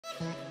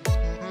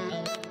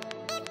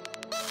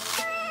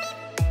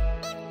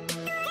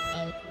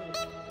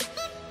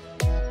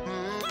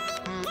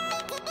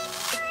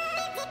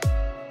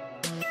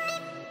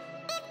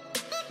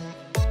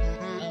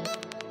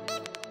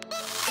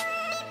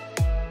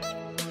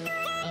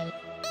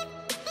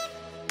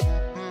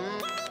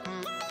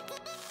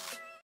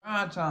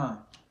grind time.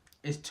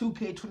 It's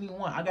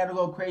 2K21. I gotta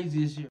go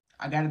crazy this year.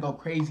 I gotta go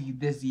crazy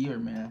this year,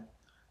 man.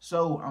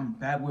 So I'm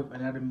back with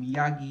another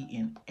Miyagi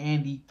and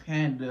Andy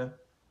Panda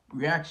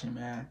reaction,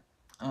 man.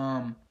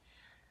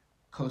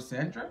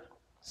 Kosandra?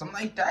 Something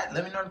like that.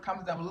 Let me know in the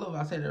comments down below if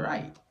I said it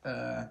right.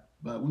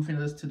 But we finna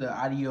listen to the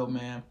audio,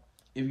 man.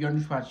 If you're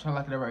new to my channel,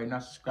 like it right now,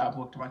 subscribe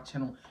to my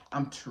channel.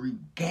 I'm Tareek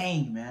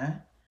gang,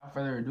 man. Without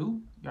further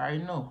ado, you already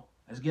know.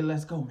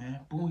 Let's go,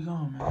 man. Boom, we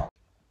gone, man.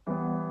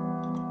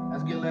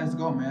 Let's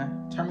go,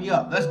 man. Turn me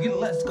up.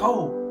 Let's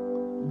go.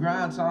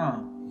 Grind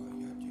time.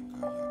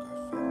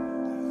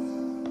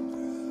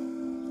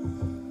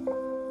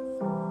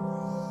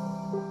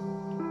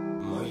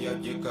 Моя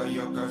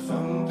дикая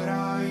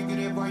Косандра,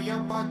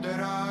 игривая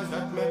Панда,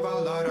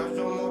 затмевала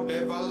разум,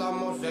 убивала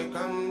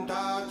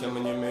музыканта. Тем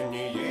не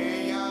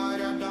менее я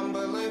рядом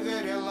был и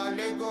верил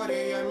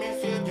аллегориями,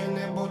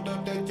 съедены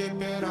будут эти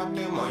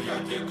пираты. Моя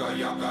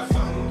дикая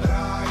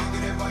Косандра,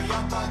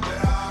 игривая Панда,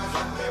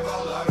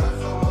 затмевала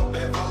разум,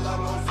 убивала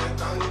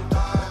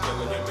музыканта. Тем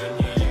не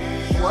менее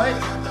я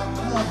рядом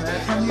был и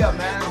верил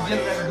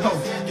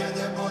аллегориями,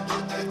 съедены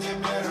будут эти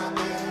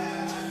пираты.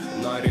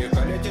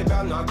 Нарекали тебя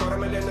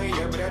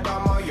накормленные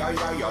бредом, я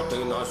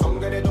ты на сон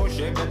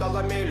грядущий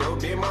педалами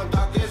любима,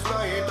 так и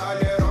знает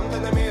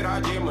толерантными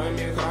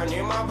родимыми,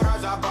 хранима про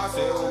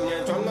запасы,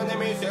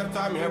 угнетенными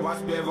сердцами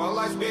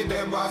воспевалась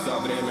биты баса.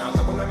 Время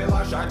табунами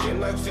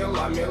лошадиных сил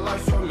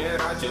ломилась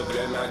умирать, и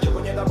время диву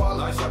не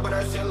давалось, я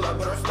просила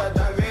просто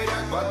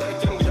доверять под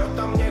этим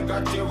гнетом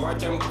негатива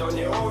тем, кто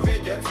не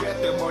увидит свет,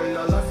 и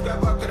больно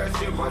ласково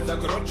красиво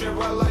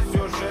закручивалась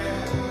уже.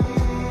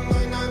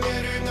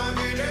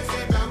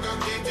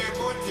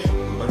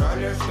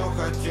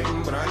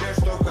 Брали,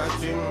 что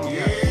хотим, и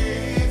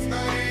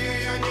скорее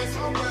я не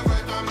смог бы в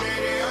этом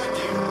мире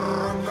один.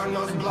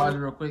 Pause it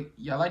real quick.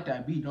 Y'all like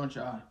that beat, don't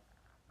y'all?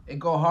 It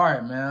go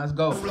hard, man. Let's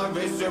go.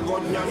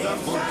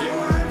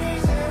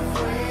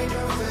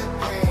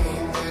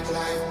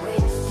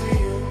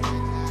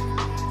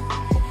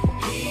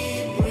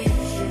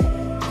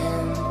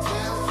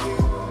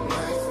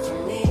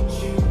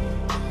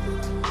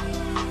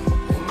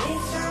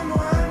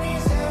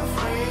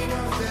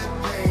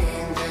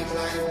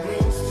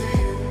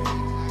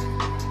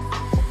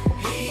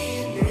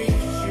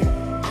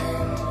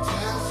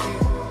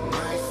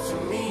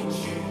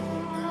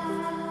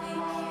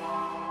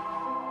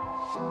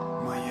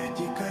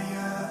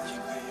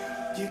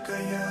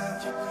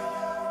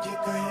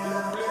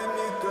 Дикая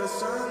пленник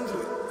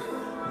Косандры,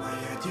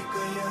 моя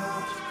дикая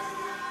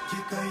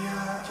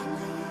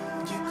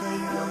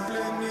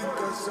пленник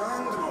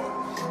Косандры.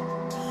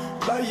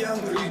 Баян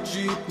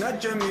кричит,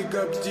 ночами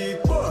коптит,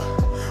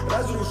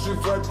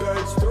 разрушив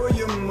опять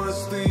строем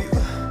мосты.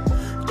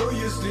 Кто,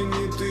 если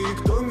не ты,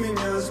 кто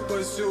меня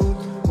спасет?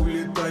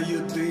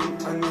 Улетает дым,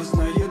 она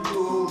знает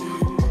толк.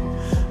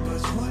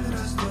 Позволь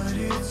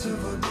раствориться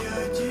в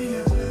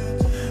объятиях.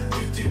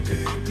 Ты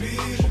теперь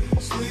ближе,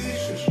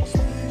 слышишь?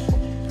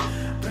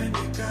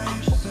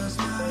 Проникаешь в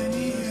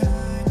сознание.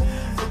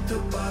 Это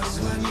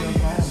позвони,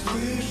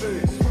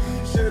 слышишь?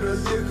 Все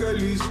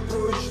разъехались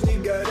прочь, не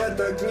горят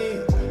огни.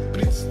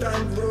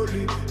 Предстань в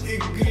роли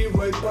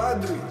игривой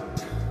падры.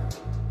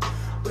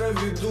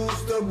 Проведу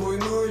с тобой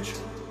ночь.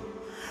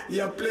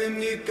 Я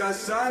пленник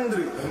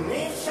Косандры.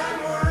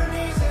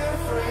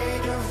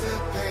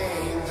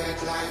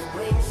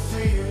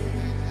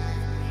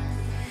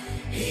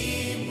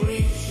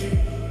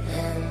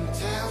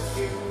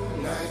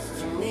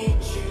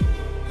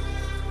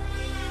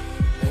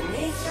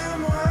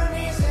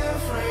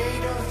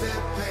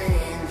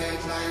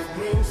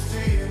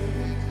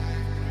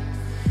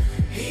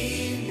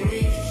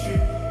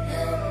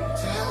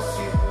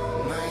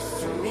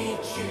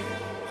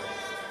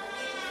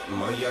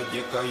 Моя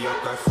дикая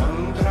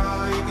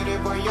Косандра,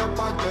 игривая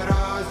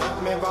Панда,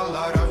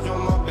 затмевала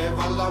разум,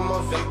 убивала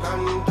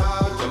музыканта.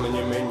 Тем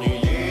не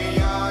менее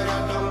я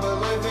рядом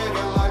был и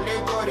верил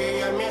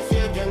аллегориями,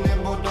 съедены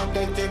будут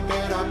эти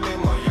пираты.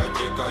 Моя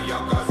дикая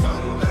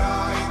Косандра,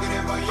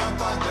 игривая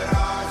Панда,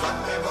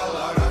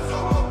 затмевала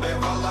разум,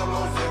 убивала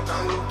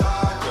музыканта.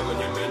 Тем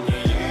не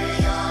менее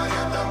я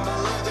рядом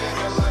был и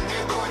верил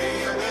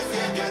аллегориями,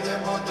 съедены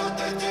будут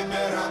эти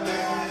пираты.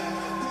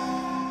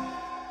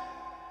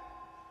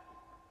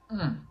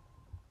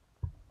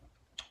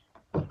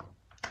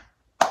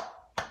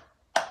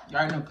 Y'all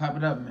already know, clap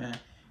it up, man.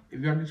 If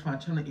you're new to my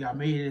channel, y'all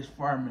made it this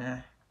far,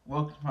 man.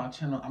 Welcome to my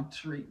channel. I'm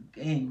Tareek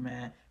gang,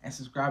 man. And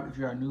subscribe if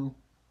you're new.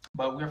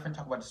 But we're finna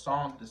talk about the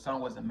song. The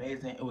song was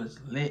amazing. It was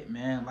lit,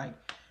 man. Like,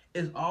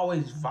 it's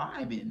always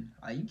vibing.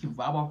 Like, you can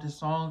vibe off this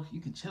song.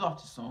 You can chill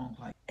off this song.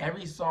 Like,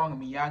 every song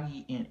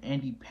Miyagi and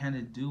Andy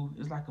Panda do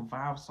is like a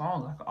vibe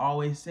song. Like I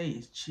always say,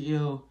 it's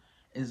chill.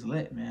 It's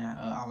lit, man.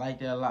 I like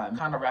that a lot. I'm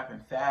kind of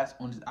rapping fast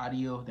on this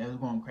audio. That was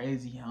going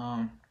crazy.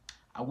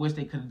 I wish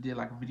they could have did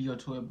like a video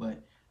to it,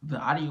 but the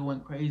audio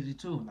went crazy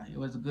too. Like, it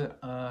was a good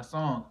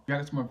song. If y'all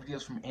got some more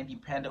videos from Andy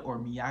Panda or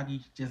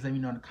Miyagi, just let me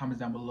know in the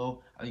comments down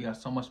below. I love you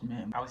guys so much,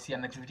 man. I will see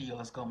y'all next video.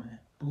 Let's go, man.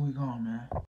 Boom, we gone, man.